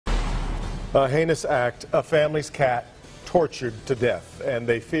A heinous act, a family's cat tortured to death, and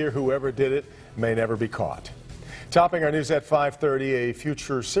they fear whoever did it may never be caught. Topping our news at 5:30, a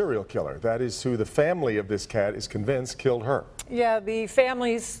future serial killer. That is who the family of this cat is convinced killed her. Yeah, the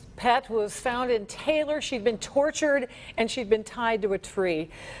family's pet was found in Taylor. She'd been tortured and she'd been tied to a tree.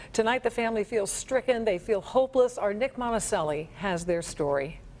 Tonight, the family feels stricken. They feel hopeless. Our Nick Monticelli has their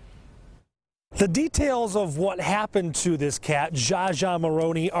story. The details of what happened to this cat, Jaja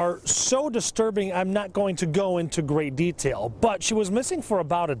Maroney, are so disturbing I'm not going to go into great detail. But she was missing for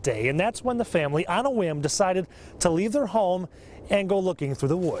about a day, and that's when the family, on a whim, decided to leave their home and go looking through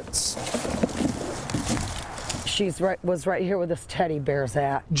the woods. Was right here where this teddy bear's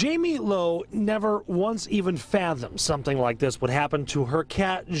at. Jamie Lowe never once even fathomed something like this would happen to her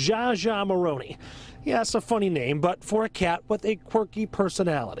cat, Jaja Maroney. Yeah, it's a funny name, but for a cat with a quirky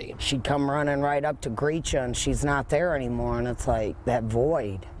personality. She'd come running right up to greet you, and she's not there anymore, and it's like that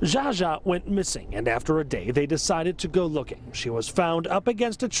void. Jaja went missing, and after a day, they decided to go looking. She was found up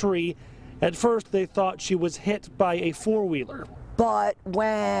against a tree. At first, they thought she was hit by a four-wheeler. But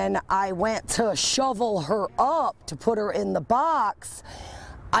when I went to shovel her up to put her in the box,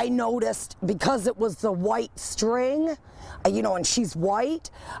 I noticed, because it was the white string, and she's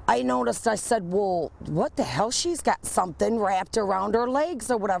white, I said, well, what the hell? She's got something wrapped around her legs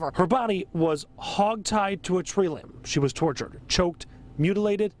or whatever. Her body was hog-tied to a tree limb. She was tortured, choked,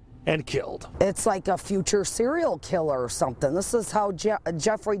 mutilated, and killed. It's like a future serial killer or something. This is how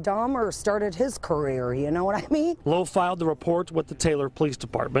Jeffrey Dahmer started his career, you know what I mean? Lowe filed the report with the Taylor Police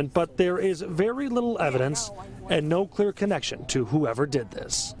Department, but there is very little evidence and no clear connection to whoever did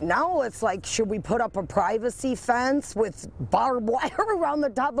this. Now it's like, should we put up a privacy fence with barbed wire around the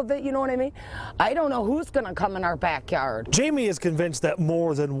top of it, you know what I mean? I don't know who's gonna come in our backyard. Jamie is convinced that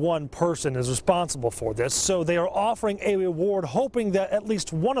more than one person is responsible for this, so they are offering a reward, hoping that at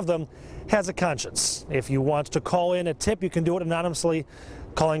least one of them has a conscience. If you want to call in a tip, you can do it anonymously,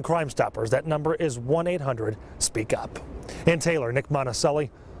 calling Crime Stoppers. That number is 1-800-SPEAK-UP. In Taylor, Nick Monticelli,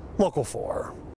 Local 4.